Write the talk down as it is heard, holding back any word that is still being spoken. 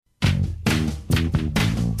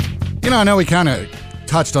I know we kind of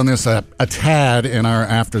touched on this a tad in our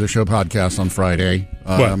After the Show podcast on Friday.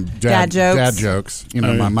 Dad jokes. Dad jokes.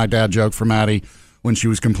 My dad joke for Maddie when she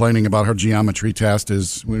was complaining about her geometry test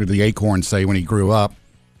is, what did the acorn say when he grew up?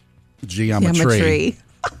 Geometry.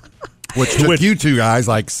 Which took you two guys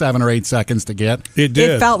like 7 or 8 seconds to get. It did.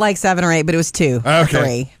 It felt like 7 or 8, but it was 2 or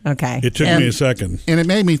 3. Okay. It took me a second. And it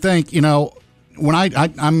made me think, when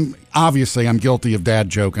I'm guilty of dad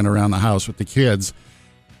joking around the house with the kids.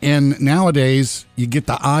 And nowadays, you get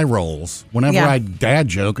the eye rolls. Whenever I dad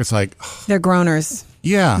joke, it's like... They're groaners.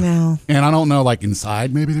 Yeah. No. And I don't know, like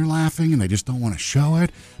inside, maybe they're laughing and they just don't want to show it.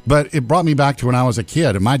 But it brought me back to when I was a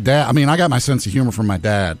kid. And my dad, I got my sense of humor from my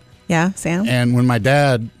dad. Yeah, Sam? And when my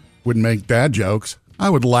dad would make dad jokes, I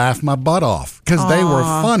would laugh my butt off because they were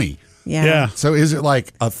funny. Yeah. So is it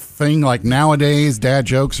like a thing like nowadays, dad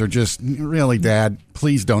jokes are just, really, Dad,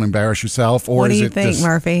 please don't embarrass yourself? Or what do is you it think, just,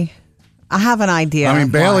 Murphy? I have an idea.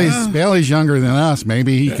 Bailey's younger than us.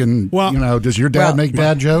 Maybe he can, does your dad make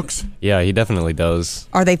dad jokes? Yeah, he definitely does.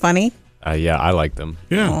 Are they funny? Yeah, I like them.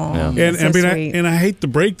 Yeah. Aww, And I hate to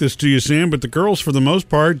break this to you, Sam, but the girls, for the most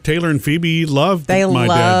part, Taylor and Phoebe, love my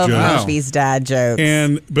dad jokes. Murphy's dad jokes.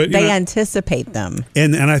 But they anticipate them.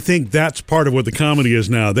 And I think that's part of what the comedy is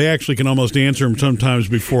now. They actually can almost answer them sometimes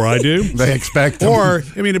before I do. They expect them.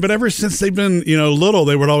 But ever since they've been, little,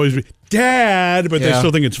 they would always be, Dad, but they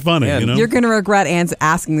still think it's funny, You're going to regret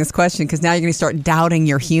asking this question because now you're going to start doubting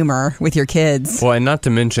your humor with your kids. Well, and not to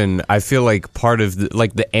mention, I feel like part of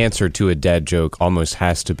the answer to a dad joke almost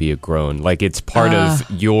has to be a groan. Like, it's part of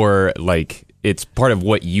your, it's part of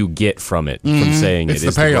what you get from it, from saying it's it.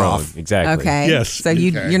 It's the payoff. Exactly. Okay. Yes. So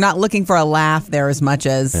you're not looking for a laugh there as much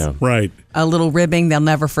as a little ribbing. They'll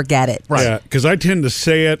never forget it. Right. Yeah, because I tend to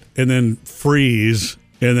say it and then freeze.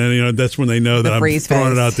 And then, that's when they know that I'm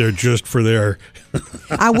throwing it out there just for their...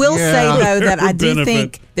 I will say, though, that I do benefit.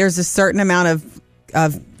 think there's a certain amount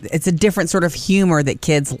of it's a different sort of humor that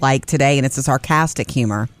kids like today, and it's a sarcastic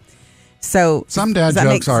humor. So some dad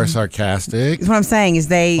jokes are sarcastic. What I'm saying is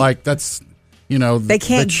they... Like, that's, they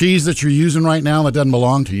can't... the cheese that you're using right now, that doesn't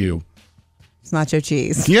belong to you. It's nacho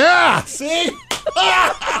cheese. Yeah! See?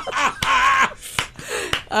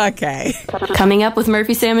 Okay. Coming up with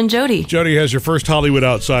Murphy, Sam, and Jody. Jody has your first Hollywood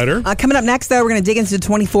Outsider. Coming up next, though, we're going to dig into the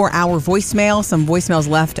 24-hour voicemail. Some voicemails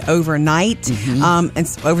left overnight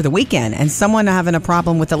and over the weekend. And someone having a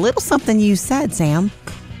problem with a little something you said, Sam.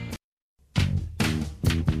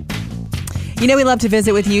 We love to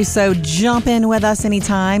visit with you, so jump in with us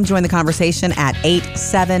anytime. Join the conversation at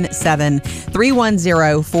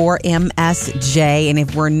 877-310-4MSJ. And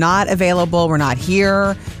if we're not available, we're not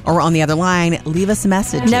here, or we're on the other line, leave us a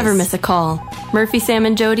message. Never miss a call. Murphy, Sam,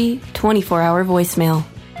 and Jody, 24-hour voicemail.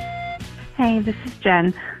 Hey, this is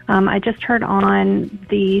Jen. I just heard on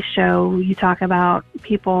the show you talk about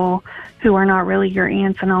people who are not really your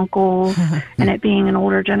aunts and uncles and it being an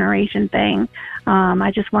older generation thing.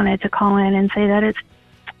 I just wanted to call in and say that it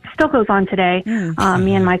still goes on today.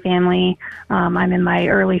 Me and my family, I'm in my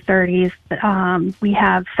early 30s. We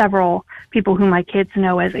have several people who my kids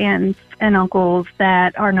know as aunts and uncles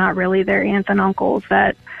that are not really their aunts and uncles.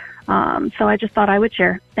 So I just thought I would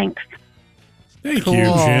share. Thanks. Thank you,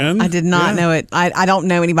 Jen. I did not know it. I don't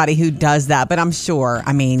know anybody who does that, but I'm sure.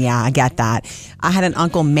 I get that. I had an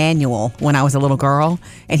Uncle Manuel when I was a little girl,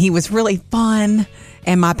 and he was really fun.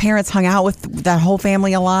 And my parents hung out with that whole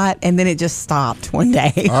family a lot, and then it just stopped one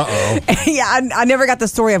day. Uh-oh. I never got the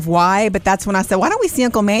story of why, but that's when I said, why don't we see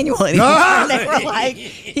Uncle Manuel anymore? And they were like,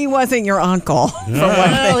 he wasn't your uncle.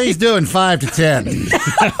 Well, he's doing 5 to 10.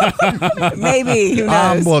 Maybe, who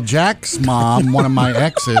knows? Well, Jack's mom, one of my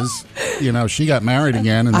exes, she got married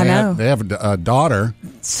again, and they have a daughter.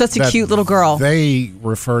 Such a cute little girl. They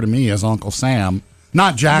refer to me as Uncle Sam.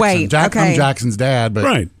 Not Jackson. Wait, I'm Jackson's dad, but...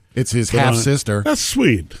 Right. It's his half-sister. That's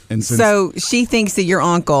sweet. And so she thinks that you're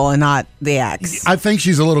uncle and not the ex. I think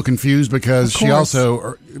she's a little confused because she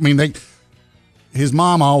also... his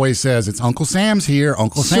mom always says, it's Uncle Sam's here,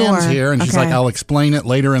 Sam's here. And she's like, I'll explain it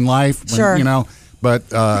later in life. When, but...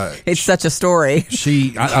 it's such a story.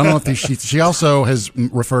 I don't know if she also has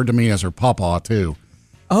referred to me as her pawpaw, too.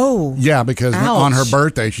 Oh. Yeah, because on her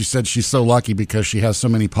birthday, she said she's so lucky because she has so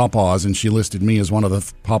many pawpaws, and she listed me as one of the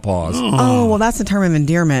pawpaws. Oh, well, that's a term of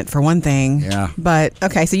endearment, for one thing. Yeah. But,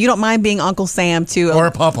 okay, so you don't mind being Uncle Sam, too. Or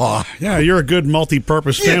a pawpaw. Yeah, you're a good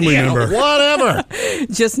multi-purpose family member. Whatever.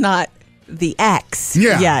 Just not the ex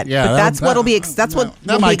yet. Yeah, but that's what'll be explained.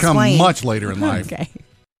 That might come much later in life. Okay.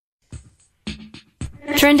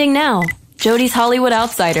 Trending now. Jody's Hollywood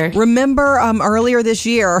Outsider. Remember earlier this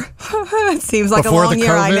year, it seems like Before a long the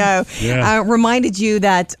year, I COVID? know. Yeah. I reminded you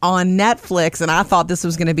that on Netflix, and I thought this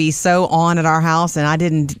was going to be so on at our house, and I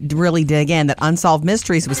didn't really dig in, that Unsolved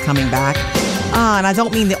Mysteries was coming back. And I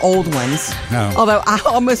don't mean the old ones. No. Although I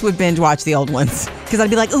almost would binge watch the old ones because I'd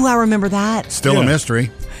be like, ooh, I remember that. Still a mystery.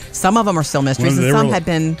 Some of them are still mysteries, Well, and they some were- had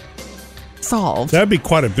been solved. That'd be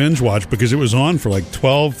quite a binge watch because it was on for like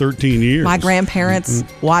 12, 13 years. My grandparents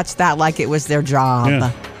watched that like it was their job.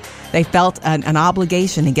 Yeah. They felt an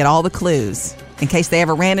obligation to get all the clues in case they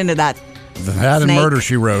ever ran into that. That and Snake. Murder,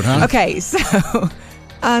 She Wrote, huh? Okay, so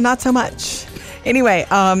not so much. Anyway,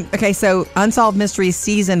 okay, so Unsolved Mysteries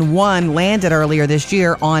Season 1 landed earlier this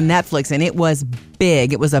year on Netflix, and it was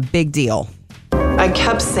big. It was a big deal. I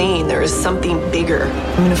kept saying there is something bigger.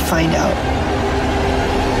 I'm going to find out.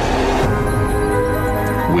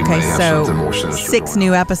 Okay, so 6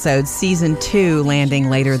 new episodes, Season 2 landing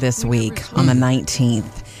later this week on the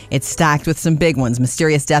 19th. It's stacked with some big ones.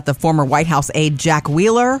 Mysterious death of former White House aide Jack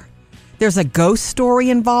Wheeler. There's a ghost story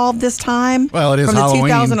involved this time. Well, it is from Halloween. the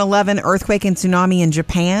 2011 earthquake and tsunami in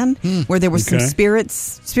Japan, where there was some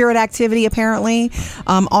spirit activity apparently.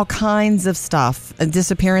 All kinds of stuff. A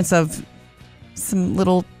disappearance of some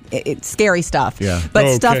little scary stuff. Yeah. But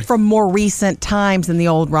Okay. stuff from more recent times than the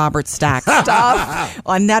old Robert Stack stuff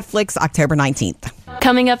on Netflix October 19th.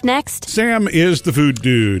 Coming up next, Sam is the food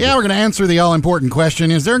dude. Yeah, we're going to answer the all-important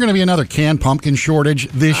question. Is there going to be another canned pumpkin shortage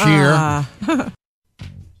this year?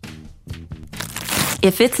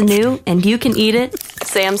 if it's new and you can eat it,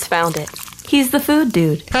 Sam's found it. He's the food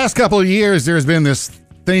dude. Past couple of years, there's been this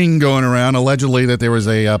thing going around, allegedly, that there was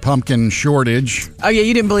a pumpkin shortage Oh, yeah,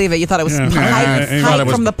 you didn't believe it. You thought it was Yeah. hype, I hype thought it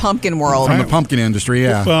was from the pumpkin world. from the pumpkin industry,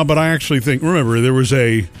 yeah. Well, but I actually think, remember, there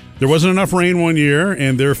wasn't enough rain one year,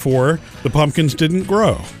 and therefore the pumpkins didn't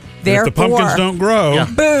grow. And if the Therefore- pumpkins don't grow, Yeah.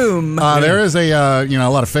 Boom. There is a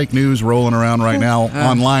lot of fake news rolling around right now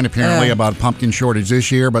online, apparently, about pumpkin shortage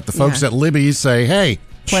this year. But the folks Yeah. at Libby's say, hey,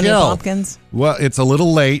 Plenty of chill. pumpkins. Well, it's a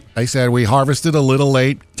little late. They said we harvested a little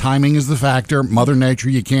late. Timing is the factor. Mother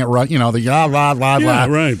Nature, you can't run, the blah, blah, blah, Yeah,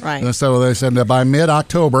 blah. right. Right. So they said that by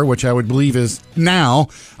mid-October, which I would believe is now,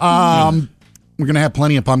 we're going to have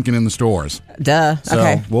plenty of pumpkin in the stores. Duh. So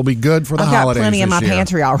Okay. we'll be good for the I've got holidays plenty in this my year.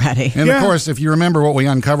 pantry already. And Yeah. of course, if you remember what we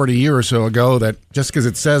uncovered a year or so ago, that just because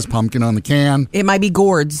it says pumpkin on the can, It might be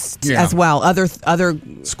gourds Yeah. as well. Other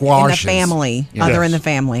Squashes. in the family. Yeah. Other Yes. in the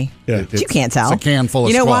family. Yeah. But you can't tell. It's a can full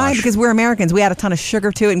of You know why? squash. Because we're Americans. We add a ton of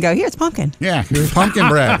sugar to it and go, here's pumpkin. yeah, here's pumpkin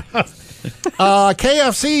bread.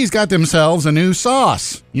 KFC's got themselves a new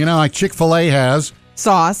sauce. Like Chick-fil-A has.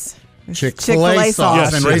 Sauce. Chick-fil-A sauce.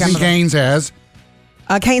 Yes, And yes. Raising Cane's has.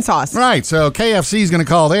 Cane sauce. Right, so KFC's going to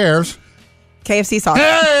call theirs. KFC sauce.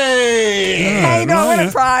 Hey! Hey, don't win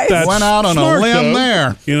a prize. That's Went out on a smart, limb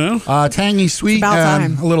though. there. Tangy sweet, about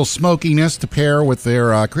time. a little smokiness to pair with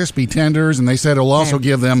their crispy tenders. And they said it'll also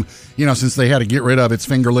give them, since they had to get rid of its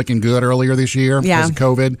finger licking good earlier this year Yeah. because of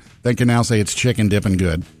COVID, they can now say it's chicken dipping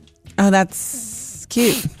good. Oh, that's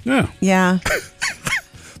cute. Yeah. Yeah.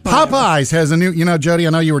 Popeyes has a new, Jody, I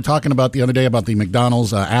know you were talking about the other day about the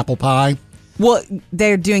McDonald's apple pie. Well,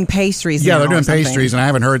 they're doing pastries Yeah, now they're or doing something. pastries, and I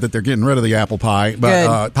haven't heard that they're getting rid of the apple pie.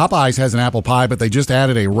 But Popeyes has an apple pie, but they just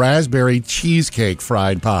added a raspberry cheesecake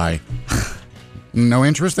fried pie. No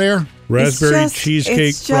interest there? Raspberry It's just- cheesecake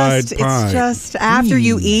it's fried just- pie. It's just after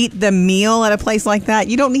you eat the meal at a place like that,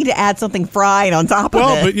 you don't need to add something fried on top of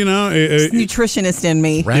Well, it. but It's nutritionist in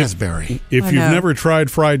me. Raspberry. if I you've know. never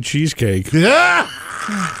tried fried cheesecake, Yeah.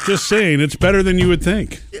 just saying, it's better than you would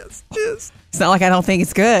think. It's not like I don't think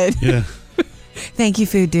it's good. Yeah. Thank you,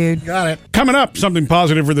 food dude. Got it. Coming up, something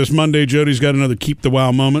positive for this Monday. Jody's got another Keep the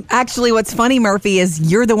Wow moment. Actually, what's funny, Murphy, is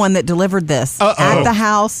you're the one that delivered this at the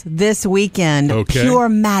house this weekend. Okay. Pure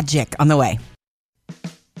magic on the way.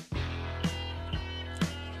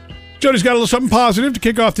 Jody's got a little something positive to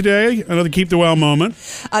kick off today. Another Keep the Wow moment.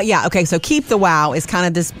 Okay. So keep the wow is kind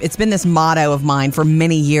of this, it's been this motto of mine for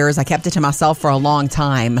many years. I kept it to myself for a long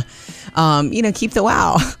time. Keep the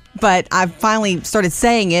wow. But I finally started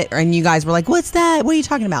saying it, and you guys were like, what's that? What are you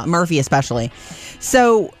talking about? Murphy, especially.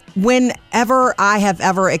 So whenever I have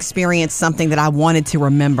ever experienced something that I wanted to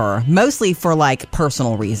remember, mostly for like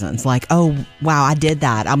personal reasons, like, oh, wow, I did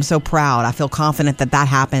that. I'm so proud. I feel confident that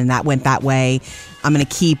happened. That went that way. I'm going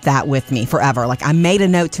to keep that with me forever. Like I made a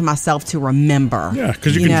note to myself to remember. Yeah,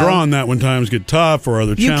 because you can draw on that when times get tough or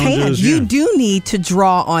other You challenges. can. Yeah. You do need to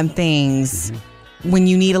draw on things when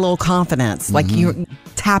you need a little confidence. Like you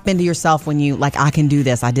tap into yourself when you like, I can do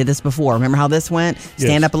this. I did this before. Remember how this went?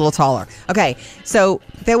 Stand up a little taller. Okay. So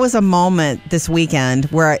there was a moment this weekend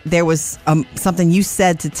where there was something you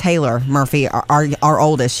said to Taylor Murphy, our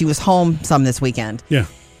oldest. She was home some this weekend. Yeah.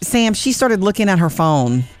 Sam, she started looking at her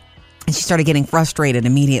phone and she started getting frustrated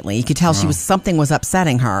immediately. You could tell something was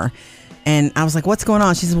upsetting her. And I was like, what's going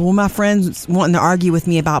on? She said, well, my friend's wanting to argue with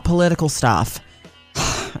me about political stuff.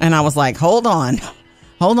 And I was like, hold on.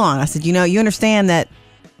 I said, you understand that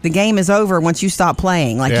the game is over once you stop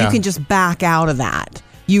playing. Like, you can just back out of that.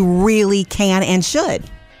 You really can and should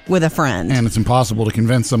with a friend. And it's impossible to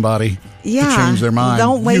convince somebody to change their mind.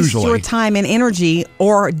 Don't waste your time and energy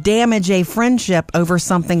or damage a friendship over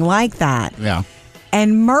something like that. Yeah.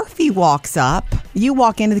 And Murphy walks up. You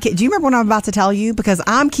walk into the kitchen. Do you remember what I'm about to tell you? Because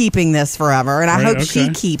I'm keeping this forever, and I hope she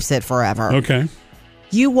keeps it forever. Okay.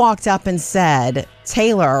 You walked up and said,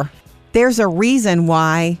 Taylor, there's a reason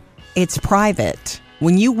why it's private.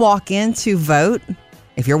 When you walk in to vote,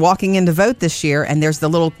 if you're walking in to vote this year and there's the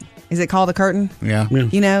little, is it called a curtain? Yeah.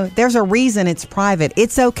 There's a reason it's private.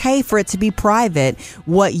 It's okay for it to be private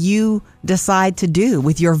what you decide to do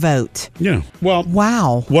with your vote. Yeah. Well,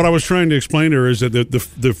 wow. What I was trying to explain to her is that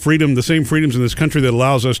the same freedoms in this country that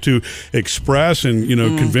allows us to express and,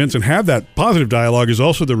 convince and have that positive dialogue is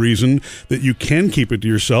also the reason that you can keep it to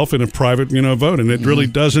yourself in a private, vote. And it really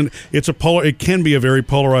doesn't, it can be a very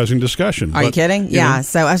polarizing discussion. Are you kidding? Yeah.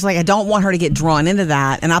 So I was like, I don't want her to get drawn into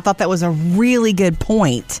that. And I thought that was a really good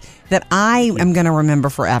point that I am going to remember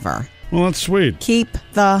forever. Well, that's sweet. Keep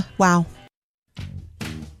the wow.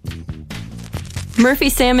 Murphy,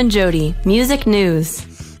 Sam, and Jody, music news.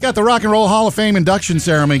 Got the Rock and Roll Hall of Fame induction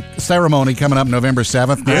ceremony coming up November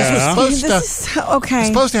 7th. Yeah. This was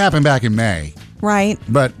supposed to happen back in May. Right.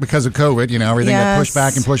 But because of COVID, everything got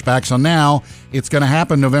pushed back. So now it's going to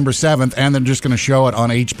happen November 7th, and they're just going to show it on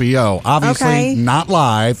HBO. Obviously, not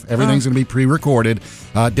live. Everything's going to be pre-recorded.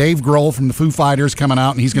 Dave Grohl from the Foo Fighters coming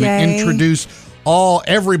out, and he's going to introduce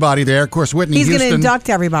everybody there. Of course, Whitney Houston. He's going to induct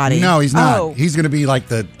everybody. No, he's not. Oh. He's going to be like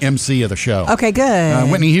the MC of the show. Okay, good.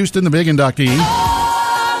 Whitney Houston, the big inductee.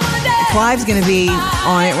 Clive's going to be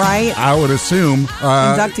on it, right? I would assume.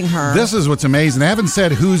 Inducting her. This is what's amazing. They haven't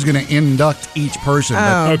said who's going to induct each person.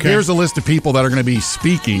 But here's a list of people that are going to be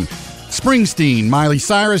speaking. Springsteen, Miley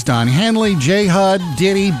Cyrus, Don Henley, J. Hud,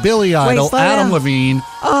 Diddy, Billy Idol, Adam Levine.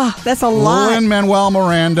 Oh, that's a lot. Lin-Manuel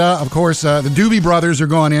Miranda. Of course, the Doobie Brothers are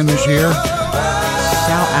going in this year.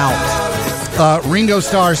 Shout out. Ringo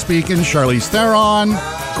Starr speaking, Charlize Theron,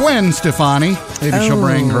 Gwen Stefani. Maybe she'll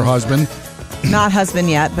bring her husband. Not husband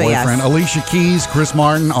yet, but boyfriend. Yes. Alicia Keys, Chris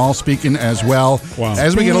Martin, all speaking as well. Wow.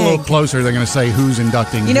 As we get a little closer, they're going to say who's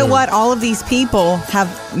inducting You know what? All of these people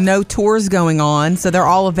have no tours going on, so they're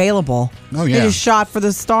all available. Oh, yeah. They just shot for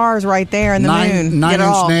the stars right there in the moon. Nine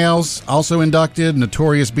Inch Nails also inducted.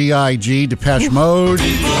 Notorious B.I.G., Depeche Mode.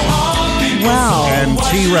 Wow. And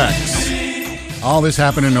T-Rex. All this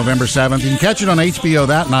happened on November 7th. You can catch it on HBO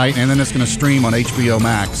that night, and then it's going to stream on HBO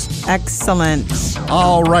Max. Excellent.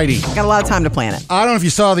 All righty. Got a lot of time to plan it. I don't know if you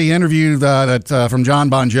saw the interview that from John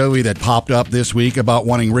Bon Jovi that popped up this week about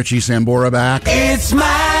wanting Richie Sambora back. It's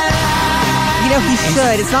he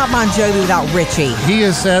should. It's not Bon Jovi without Richie. He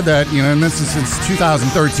has said that, and this is since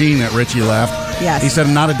 2013 that Richie left. Yes. He said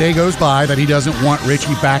not a day goes by that he doesn't want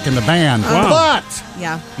Richie back in the band. Wow. But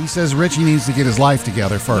yeah, he says Richie needs to get his life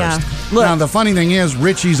together first. Yeah. Look, now, the funny thing is,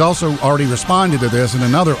 Richie's also already responded to this in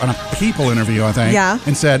on a People interview, I think. Yeah.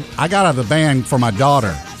 And said, I got out of the band for my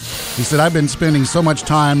daughter. He said, I've been spending so much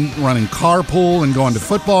time running carpool and going to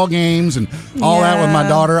football games and all that with my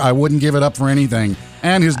daughter. I wouldn't give it up for anything.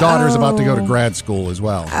 And his daughter's about to go to grad school as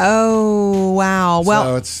well. Oh, wow. Well,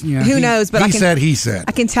 so it's, who knows? But he said.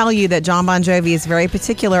 I can tell you that John Bon Jovi is very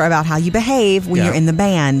particular about how you behave when you're in the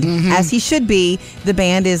band, as he should be. The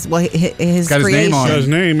band is his got creation. His name on it. Got his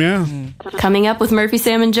name, yeah. Coming up with Murphy,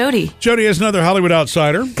 Sam, and Jody. Jody has another Hollywood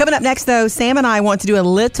Outsider. Coming up next, though, Sam and I want to do a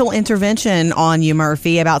little intervention on you,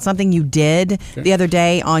 Murphy, about something you did the other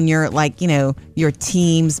day on your, your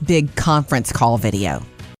team's big conference call video.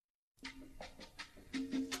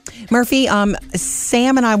 Murphy,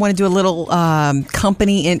 Sam and I want to do a little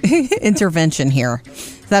company intervention here.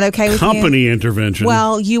 Is that okay with you? Company intervention?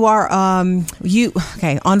 Well, you are, on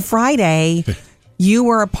Friday, you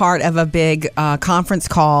were a part of a big conference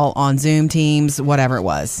call on Zoom, Teams, whatever it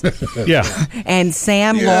was. Yeah. And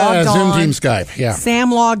Sam logged on. Zoom, Team, Skype, yeah. Sam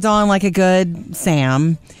logged on like a good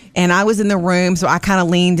Sam. And I was in the room, so I kind of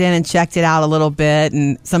leaned in and checked it out a little bit.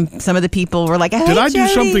 And some of the people were like, hey, did I do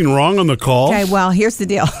Jody. something wrong on the call? Okay, well, here's the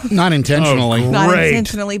deal. Not intentionally. Not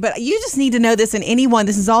intentionally, but you just need to know this. And anyone,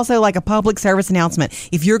 this is also like a public service announcement.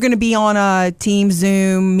 If you're going to be on a Teams,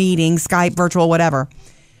 Zoom meeting, Skype, virtual, whatever,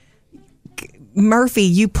 Murphy,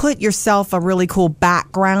 you put yourself a really cool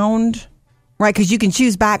background, right? Because you can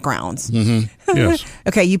choose backgrounds. Mm-hmm. Yes.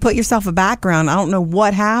 Okay, you put yourself a background. I don't know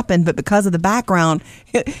what happened, but because of the background,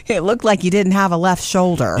 it looked like you didn't have a left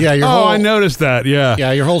shoulder. Yeah, I noticed that. Yeah.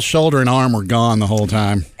 Yeah, your whole shoulder and arm were gone the whole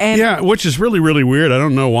time. And, yeah, which is really, really weird. I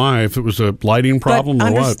don't know why, if it was a lighting problem but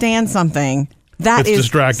or what. understand something. That It's is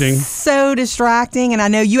distracting. So distracting. And I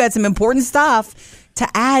know you had some important stuff to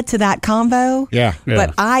add to that combo. Yeah.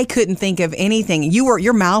 But I couldn't think of anything.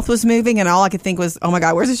 Your mouth was moving, and all I could think was, oh my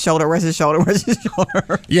God, where's his shoulder? Where's his shoulder? Where's his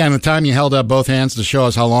shoulder? Yeah, and the time you held up both hands to show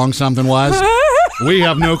us how long something was, we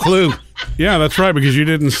have no clue. Yeah, that's right, because you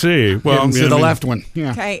didn't see. Well, Didn't see the left one.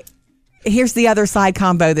 Yeah. Okay. Here's the other side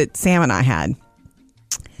combo that Sam and I had.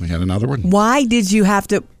 We had another one. Why did you have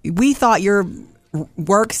to? We thought your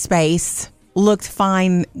workspace looked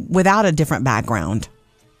fine without a different background.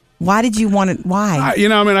 Why did you want it? Why?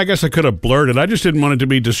 I guess I could have blurred it. I just didn't want it to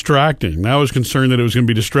be distracting. I was concerned that it was going to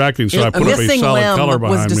be distracting, so I put up a solid color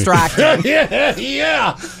behind was distracting.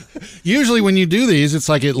 Yeah. Usually when you do these, it's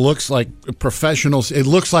like it looks like professionals. It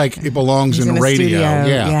looks like it belongs He's in a radio. studio.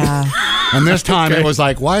 Yeah. And this time Okay. it was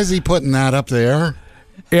like, why is he putting that up there?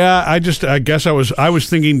 Yeah, I guess I was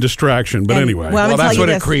thinking distraction, but anyway. Well, that's what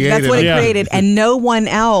it created. That's what it Yeah. created, and no one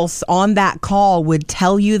else on that call would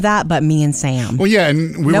tell you that, but me and Sam. Well, yeah,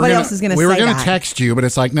 and Nobody else is gonna we were say going to that. text you, but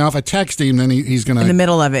it's like, no, if I text him, then he's going In the to.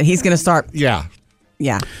 middle of it, he's going to start. Yeah.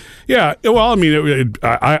 Yeah. Yeah, well, I mean,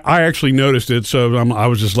 I actually noticed it, so I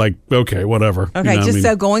was just like, okay, whatever. Okay,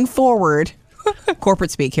 so going forward,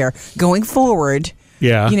 corporate speak here. Going forward.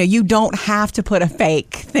 Yeah. You don't have to put a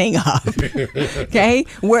fake thing up. Okay?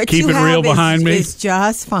 What Keep you it have real behind me. is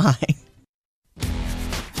just fine.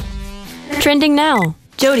 Trending now.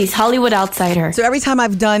 Jody's Hollywood Outsider. So every time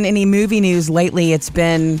I've done any movie news lately, it's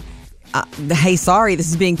been, hey, sorry, this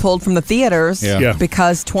is being pulled from the theaters Yeah.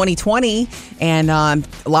 because 2020 and a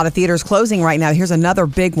lot of theaters closing right now. Here's another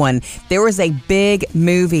big one. There was a big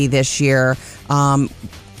movie this year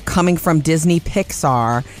coming from Disney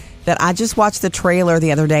Pixar that I just watched the trailer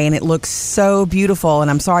the other day, and it looks so beautiful.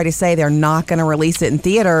 And I'm sorry to say they're not going to release it in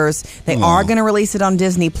theaters. They are going to release it on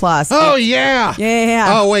Disney Plus. Oh, yeah. Yeah.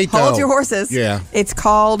 Oh, wait, Hold though. your horses. Yeah. It's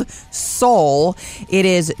called Soul. It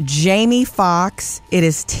is Jamie Foxx. It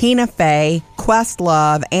is Tina Fey,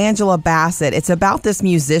 Questlove, Angela Bassett. It's about this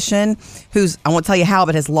musician who's, I won't tell you how,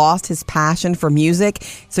 but has lost his passion for music.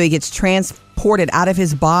 So he gets transported out of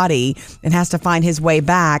his body and has to find his way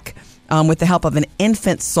back with the help of an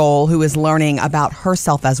infant soul who is learning about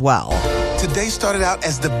herself as well. Today started out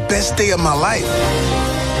as the best day of my life.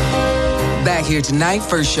 Back here tonight,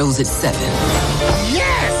 first show's at 7.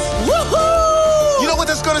 Yes! Woohoo! You know what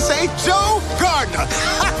that's gonna say? Joe Gardner.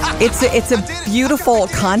 It's a beautiful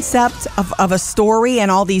concept of a story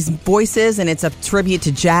and all these voices, and it's a tribute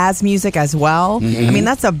to jazz music as well. Mm-hmm. I mean,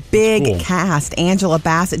 that's a big Cool. cast. Angela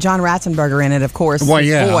Bassett, John Ratzenberger in it, of course. Well,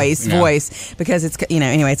 yeah. Voice, because it's,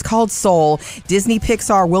 anyway, it's called Soul. Disney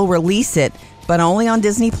Pixar will release it, but only on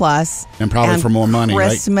Disney Plus. And probably for more money, right?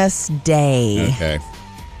 Christmas Day. Okay.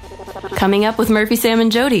 Coming up with Murphy, Sam,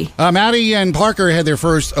 and Jody. Maddie and Parker had their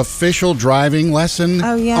first official driving lesson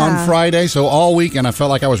Oh, yeah. on Friday. So all weekend I felt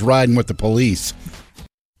like I was riding with the police.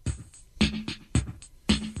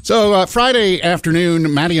 So Friday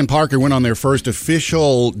afternoon, Maddie and Parker went on their first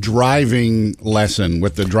official driving lesson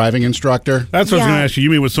with the driving instructor. That's what I was Yeah. going to ask you. You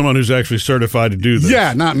mean with someone who's actually certified to do this?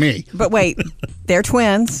 Yeah, not me. But wait, they're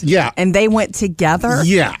twins. Yeah. And they went together.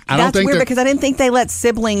 Yeah, I don't That's think weird that- because I didn't think they let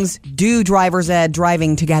siblings do driver's ed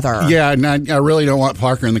driving together. Yeah, and I really don't want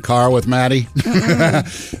Parker in the car with Maddie.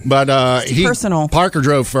 But personal. Parker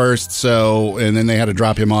drove first, and then they had to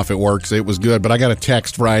drop him off at work, so it was good. But I got a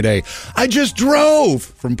text Friday. I just drove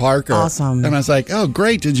from Parker. Awesome. And I was like, oh,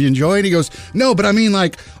 great. Did you enjoy it? He goes, no, but I mean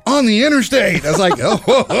like on the interstate. I was like, oh,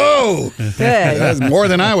 ho, ho. Good. That's more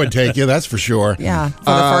than I would take you, that's for sure. Yeah, for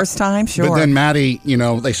the first time, sure. But then Maddie,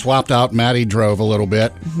 they swapped out. Maddie drove a little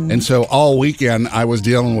bit. Mm-hmm. And so all weekend I was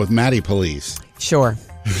dealing with Maddie police. Sure.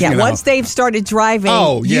 Yeah, You know. once they've started driving,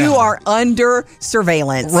 Oh, yeah. you are under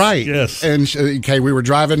surveillance. Right. Yes. And we were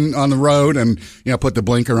driving on the road and, put the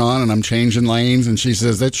blinker on and I'm changing lanes. And she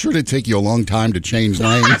says, that sure did take you a long time to change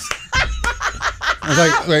lanes. I was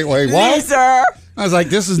like, wait, what? Loser. I was like,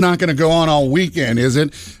 this is not going to go on all weekend, is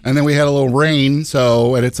it? And then we had a little rain.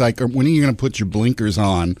 And it's like, when are you going to put your blinkers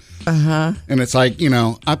on? Uh-huh. And it's like,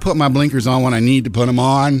 I put my blinkers on when I need to put them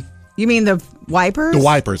on. You mean the wipers? The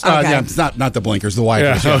wipers. Okay. Yeah, it's not the blinkers, the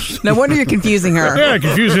wipers. Yeah. Yeah. No wonder you're confusing her. Yeah,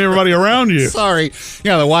 confusing everybody around you. Sorry.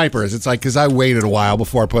 Yeah, the wipers. It's like, because I waited a while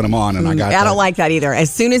before I put them on, and I got I don't like that either.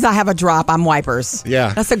 As soon as I have a drop, I'm wipers.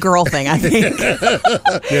 Yeah. That's a girl thing, I think.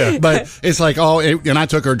 Yeah. But it's like, and I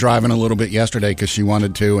took her driving a little bit yesterday because she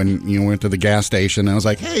wanted to, and went to the gas station, and I was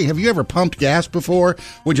like, hey, have you ever pumped gas before?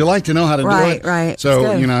 Would you like to know how to do it? Right.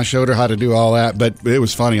 So, I showed her how to do all that, but it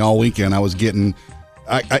was funny all weekend. I was getting...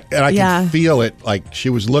 I could feel it, like she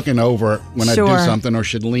was looking over when I'd do something, or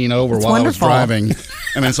she'd lean over while wonderful. I was driving.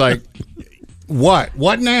 And it's like, what?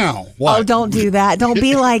 What now? What? Oh, don't do that. Don't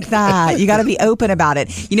be like that. You got to be open about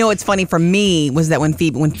it. You know what's funny for me was that when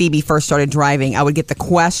Phoebe first started driving, I would get the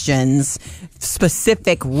questions,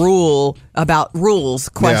 specific rules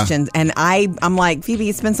questions, and I'm like, Phoebe,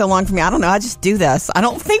 it's been so long for me. I don't know. I just do this. I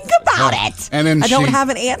don't think about it. And then I don't have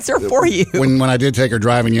an answer for you. When I did take her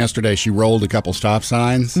driving yesterday, she rolled a couple stop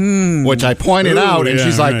signs, which I pointed out, and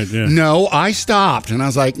she's like, no, I stopped. And I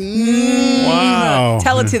was like, wow.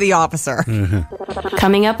 Tell it to the officer.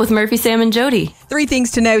 Coming up with Murphy, Sam, and Jody. 3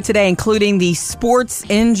 things to know today, including the sports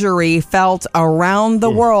injury felt around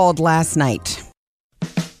the world last night.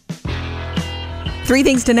 3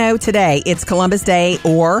 things to know today. It's Columbus Day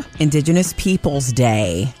or Indigenous Peoples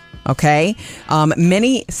Day. Okay.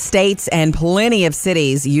 Many states and plenty of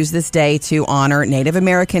cities use this day to honor Native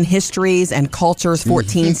American histories and cultures.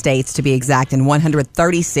 14 states, to be exact, and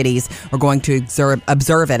 130 cities are going to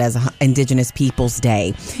observe it as Indigenous Peoples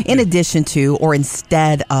Day, in addition to or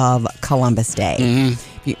instead of Columbus Day.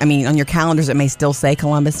 I mean, on your calendars, it may still say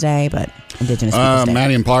Columbus Day, but Indigenous Peoples Day.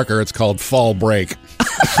 Maddie and Parker, it's called fall break.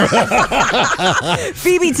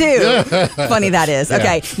 Phoebe, too. Funny that is. Yeah.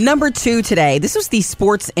 Okay, number 2 today. This was the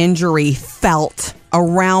sports injury felt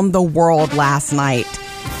around the world last night.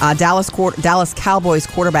 Dallas Cowboys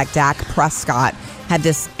quarterback Dak Prescott had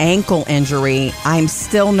this ankle injury. I'm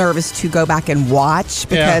still nervous to go back and watch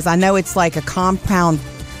because I know it's like a compound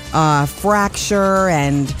fracture,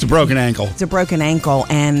 and it's a broken ankle.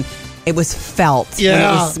 And it was felt.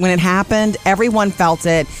 Yeah. When it happened, everyone felt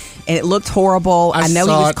it. And it looked horrible. I know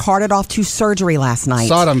he was carted off to surgery last night.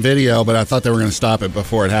 Saw it on video, but I thought they were going to stop it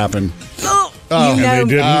before it happened. And they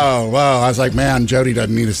didn't. Oh, wow. I was like, man, Jody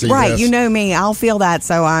doesn't need to see this. Right, you know me. I'll feel that,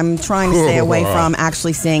 so I'm trying to stay away from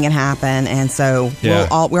actually seeing it happen. And so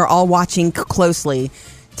we're all watching closely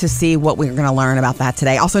to see what we're going to learn about that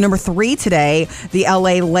today. Also, number 3 today, the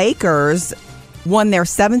LA Lakers won their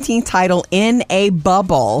 17th title in a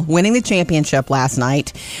bubble, winning the championship last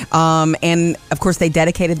night. And, of course, they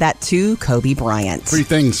dedicated that to Kobe Bryant. 3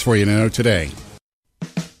 things for you to know today.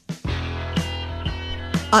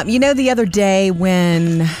 The other day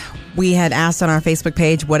when we had asked on our Facebook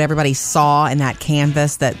page what everybody saw in that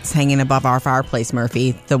canvas that's hanging above our fireplace,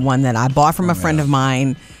 Murphy, the one that I bought from a friend of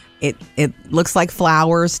mine, it looks like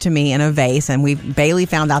flowers to me in a vase, and Bailey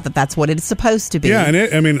found out that that's what it's supposed to be. Yeah, and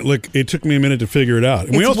it took me a minute to figure it out.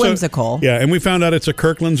 And it's whimsical. Yeah, and we found out it's a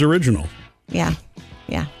Kirkland's original. Yeah.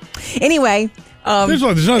 Anyway, there's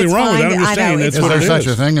nothing wrong with that. I'm just saying that's what it is. Is there such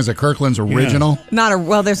a thing as a Kirkland's original?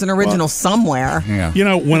 There's an original somewhere. Yeah.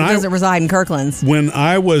 When it doesn't reside in Kirkland's. When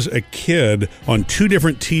I was a kid on 2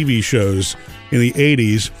 different TV shows in the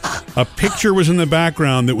 80s, a picture was in the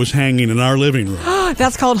background that was hanging in our living room.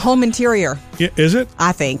 That's called home interior. Yeah, is it?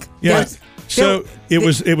 I think. Yeah. Yes. So it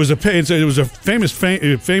was a famous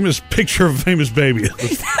picture of a famous baby.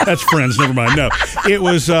 That's Friends. Never mind. No, it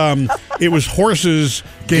was horses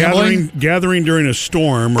gathering during a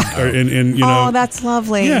storm, Oh, that's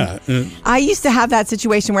lovely. Yeah. I used to have that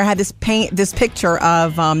situation where I had this picture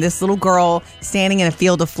of this little girl standing in a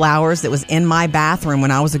field of flowers that was in my bathroom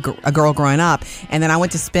when I was a girl growing up, and then I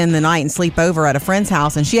went to spend the night and sleep over at a friend's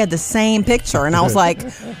house, and she had the same picture, and I was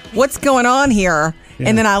like, "What's going on here?" Yeah.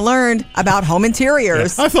 And then I learned about home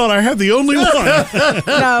interiors. I thought I had the only one.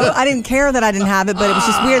 No, I didn't care that I didn't have it, but it was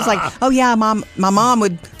just weird. It's like, oh yeah, my mom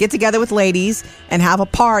would get together with ladies and have a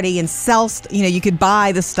party and sell, you could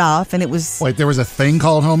buy the stuff, and it was... Wait, there was a thing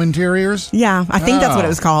called home interiors? Yeah, I think that's what it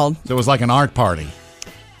was called. So it was like an art party.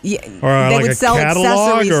 Yeah, they would sell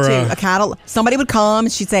accessories too. A catalog. Somebody would come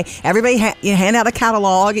and she'd say, "Everybody, hand out a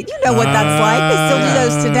catalog." You know what that's like. They still do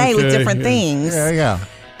those today with different things. Yeah.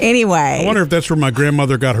 Anyway, I wonder if that's where my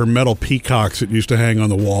grandmother got her metal peacocks that used to hang on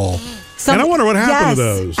the wall. And I wonder what happened to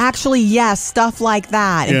those. Actually, yes, stuff like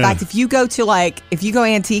that. In fact, if you go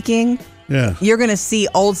antiquing, you're going to see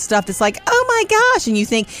old stuff that's like, oh my gosh. And you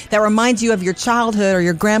think that reminds you of your childhood or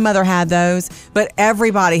your grandmother had those, but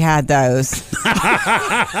everybody had those.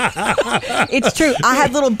 It's true. I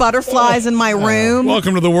had little butterflies in my room.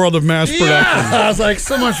 Welcome to the world of mass production. I was like,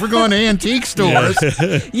 so much for going to antique stores.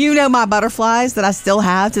 You know my butterflies that I still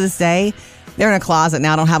have to this day. They're in a closet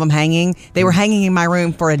now. I don't have them hanging. They were hanging in my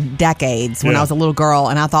room for decades when I was a little girl,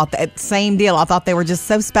 and I thought that same deal. I thought they were just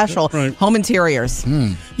so special. Right. Home interiors.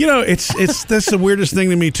 You know, that's the weirdest thing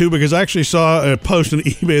to me too, because I actually saw a post on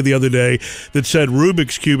eBay the other day that said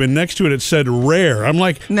Rubik's Cube, and next to it said rare. I'm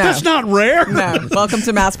like, that's not rare. No. Welcome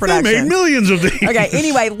to mass production. They made millions of these. Okay.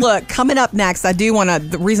 Anyway, look, coming up next, I do want to.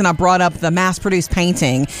 The reason I brought up the mass-produced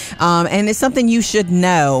painting, and it's something you should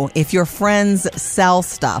know if your friends sell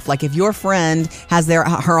stuff. Like if your friend has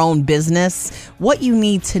her own business, what you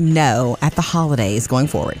need to know at the holidays going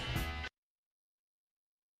forward.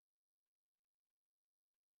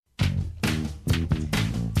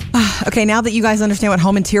 Okay, now that you guys understand what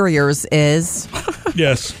home interiors is.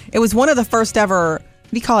 Yes. It was one of the first ever, what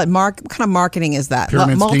do you call it? What kind of marketing is that?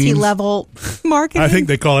 Pyramid Multi-level marketing? I think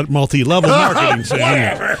they call it multi-level marketing,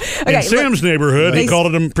 Sam. Okay, in Sam's neighborhood, they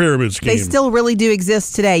called it a pyramid scheme. They still really do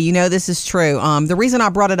exist today. You know this is true. The reason I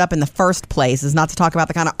brought it up in the first place is not to talk about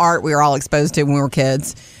the kind of art we were all exposed to when we were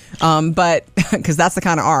kids, but because that's the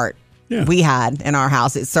kind of art we had in our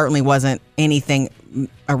house. It certainly wasn't anything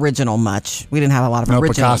original much. We didn't have a lot of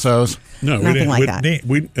original. Picassos. No, nothing like that.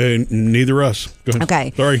 Neither us. Go ahead.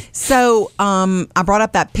 Okay. Sorry. So I brought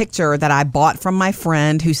up that picture that I bought from my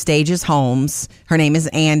friend who stages homes. Her name is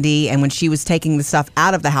Andy. And when she was taking the stuff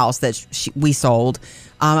out of the house that we sold,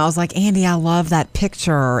 I was like, Andy, I love that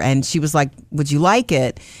picture. And she was like, would you like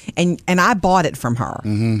it? And I bought it from her.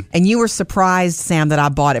 Mm-hmm. And you were surprised, Sam, that I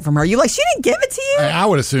bought it from her. You're like, she didn't give it to you? I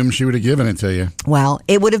would assume she would have given it to you. Well,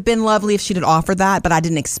 it would have been lovely if she'd have offered that, but I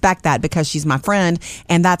didn't expect that because she's my friend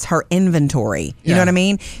and that's her inventory. You know what I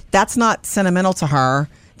mean? That's not sentimental to her.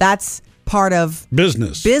 That's part of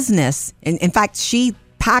business. And in fact, she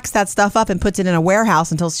packs that stuff up and puts it in a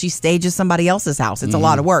warehouse until she stages somebody else's house. It's a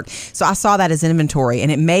lot of work. So I saw that as inventory,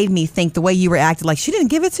 and it made me think the way you reacted, like she didn't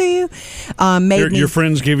give it to you, your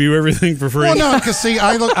friends give you everything for free. Well, no, because see,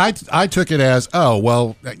 I took it as,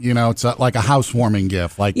 it's like a housewarming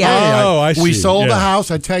gift. Like, I see. We sold the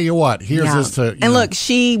house. I tell you what, here's this to. And look,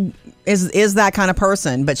 she is that kind of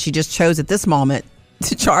person, but she just chose at this moment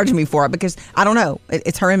to charge me for it because I don't know,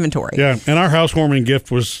 it's her inventory. Yeah, and our housewarming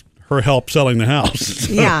gift was her help selling the house.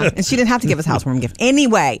 Yeah, and she didn't have to give us a housewarming gift.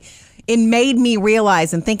 Anyway, it made me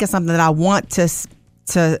realize and think of something that I want to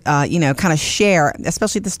kind of share,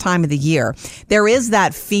 especially this time of the year. There is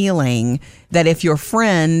that feeling that if your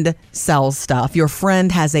friend sells stuff, your friend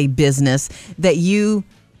has a business, that you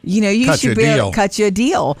should be able to cut you a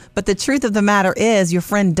deal. But the truth of the matter is your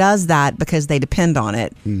friend does that because they depend on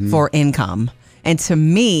it for income. And to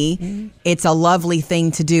me, it's a lovely thing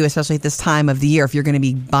to do, especially at this time of the year. If you're going to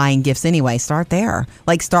be buying gifts anyway, start there.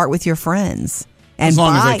 Like, start with your friends. And as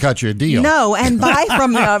long as they cut you a deal. No, and buy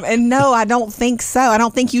from them. And no, I don't think so. I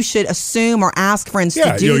don't think you should assume or ask friends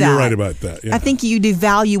to do that. You're right about that. Yeah. I think you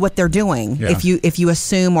devalue what they're doing if you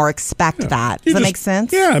assume or expect that. Does that make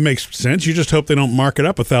sense? Yeah, it makes sense. You just hope they don't mark it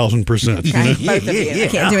up 1,000%. Okay. Both of you. I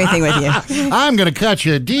can't do anything with you. I'm going to cut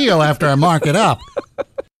you a deal after I mark it up.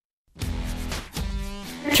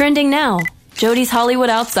 Trending now, Jody's Hollywood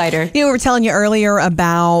Outsider. We were telling you earlier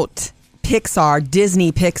about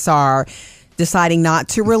Disney Pixar, deciding not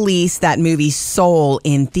to release that movie Soul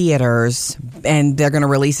in theaters, and they're going to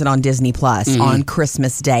release it on Disney Plus on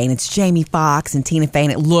Christmas Day. And it's Jamie Foxx and Tina Fey,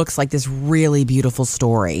 and it looks like this really beautiful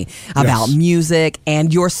story about music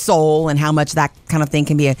and your soul and how much that kind of thing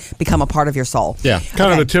can become a part of your soul. Yeah,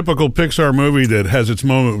 kind of the typical Pixar movie that has its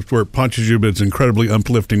moments where it punches you, but it's incredibly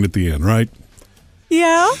uplifting at the end, right?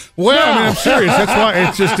 Yeah. Well, I mean, I'm serious. That's why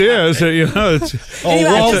it just is. It's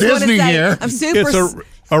Walt Disney here. I'm super. It's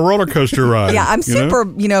a roller coaster ride. Yeah, I'm super,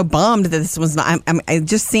 bummed that this was not. It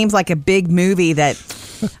just seems like a big movie that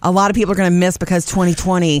a lot of people are going to miss because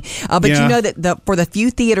 2020. But you know that for the few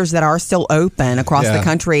theaters that are still open across the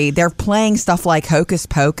country, they're playing stuff like Hocus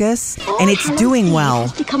Pocus, and it's doing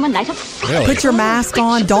well. Really? Put your mask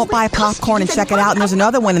on, don't buy popcorn, and check it out. And there's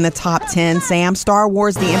another one in the top 10, Sam. Star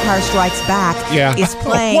Wars: The Empire Strikes Back is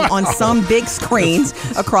playing on some big screens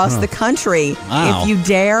across the country. Wow. If you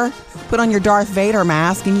dare, put on your Darth Vader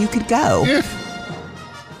mask and you could go.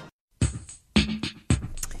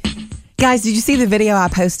 Guys, did you see the video I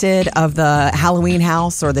posted of the Halloween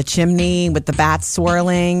house or the chimney with the bats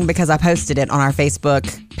swirling? Because I posted it on our Facebook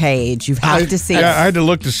page. You have to see it. Yeah, I had to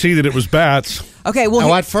look to see that it was bats. Okay,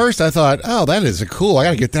 well, at first I thought, that is cool. I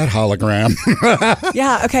got to get that hologram.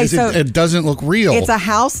 Yeah, okay, so it doesn't look real. It's a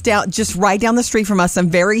house just right down the street from us. Some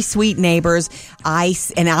very sweet neighbors. I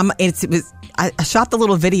shot the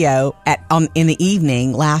little video in the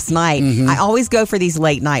evening last night. Mm-hmm. I always go for these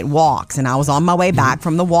late night walks, and I was on my way back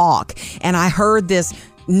from the walk, and I heard this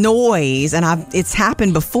noise, and it's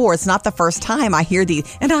happened before. It's not the first time I hear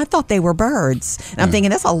these, and I thought they were birds. And I'm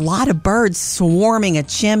thinking that's a lot of birds swarming a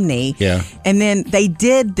chimney. Yeah. And then they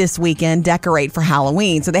did this weekend decorate for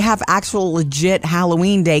Halloween, so they have actual legit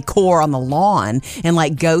Halloween decor on the lawn and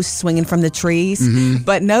like ghosts swinging from the trees. Mm-hmm.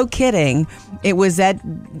 But no kidding, it was at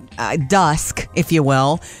dusk, if you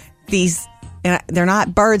will. And they're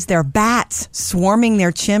not birds, they're bats swarming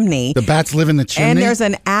their chimney. The bats live in the chimney? And there's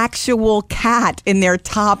an actual cat in their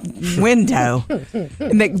top window.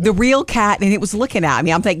 And the real cat, and it was looking at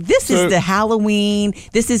me. I'm like, this is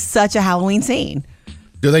such a Halloween scene.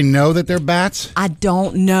 Do they know that they're bats? I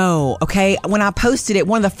don't know. Okay. When I posted it,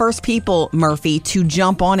 one of the first people, Murphy, to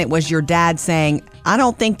jump on it was your dad saying, I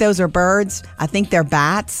don't think those are birds. I think they're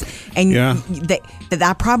bats. And that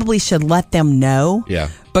I probably should let them know. Yeah.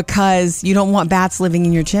 Because you don't want bats living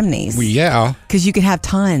in your chimneys. Well, yeah. Because you could have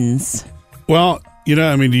tons. Well, do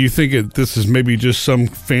you think this is maybe just some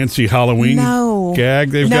fancy Halloween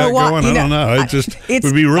gag they've got going? I don't know. It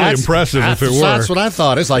would be really impressive if it were. That's what I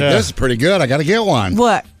thought. It's like, this is pretty good. I got to get one.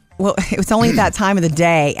 Well, it's only that time of the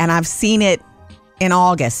day, and I've seen it in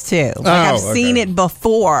August too. I've seen it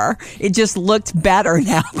before. It just looked better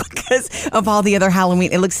now because of all the other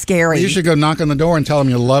Halloween. It looks scary. You should go knock on the door and tell them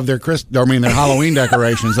you love their Halloween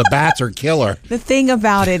decorations. The bats are killer. The thing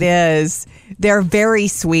about it is they're very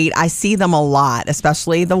sweet. I see them a lot,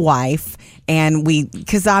 especially the wife. And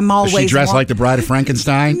because I'm always... Is she dressed like the Bride of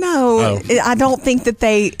Frankenstein? No, I don't think that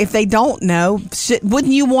if they don't know,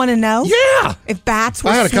 wouldn't you want to know? Yeah. If bats were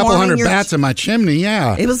I had a couple hundred your bats in my chimney,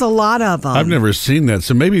 yeah. It was a lot of them. I've never seen that.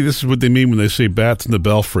 So maybe this is what they mean when they say bats in the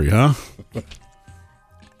belfry, huh?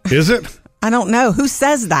 Is it? I don't know. Who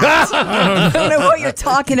says that? I don't know what you're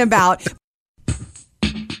talking about.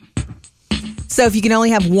 So if you can only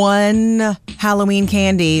have one Halloween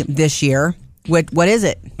candy this year... What is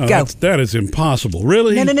it? Go. That is impossible.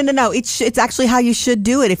 Really? No. It's actually how you should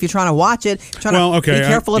do it if you're trying to watch it. Be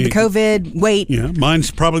careful of the COVID. Wait. Yeah,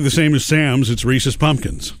 mine's probably the same as Sam's. It's Reese's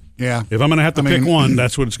Pumpkins. Yeah. If I'm going to have to pick one,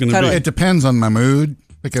 that's what it's going to be. It depends on my mood.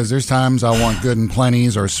 Because there's times I want Good and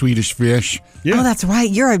Plenty's or Swedish Fish. Yeah. Oh, that's right.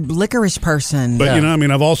 You're a licorice person. But,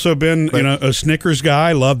 I've also been, a Snickers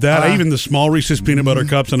guy. Love that. Even the small Reese's peanut butter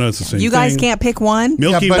cups. I know it's the same thing. You guys can't pick one?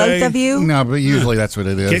 Milky Way. Both of you? No, but usually that's what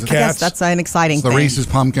it is. Kit Kats. I guess that's an exciting thing. The Reese's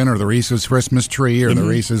Pumpkin or the Reese's Christmas Tree or the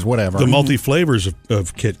Reese's whatever. The multi-flavors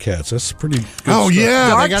of Kit Kats. That's pretty good stuff.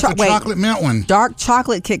 Yeah. They got the chocolate mint one. Dark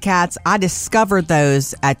chocolate Kit Kats. I discovered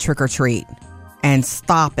those at Trick or Treat. And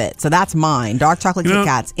stop it. So that's mine. Dark chocolate Kit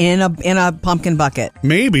Kats in a pumpkin bucket.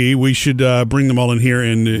 Maybe we should bring them all in here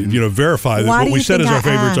and verify that what we said is our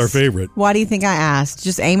favorite's our favorite. Why do you think I asked?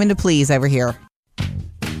 Just aiming to please over here.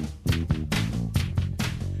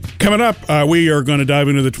 Coming up, we are going to dive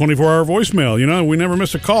into the 24-hour voicemail. We never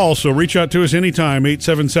miss a call, so reach out to us anytime,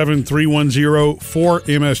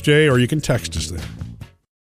 877-310-4MSJ, or you can text us there.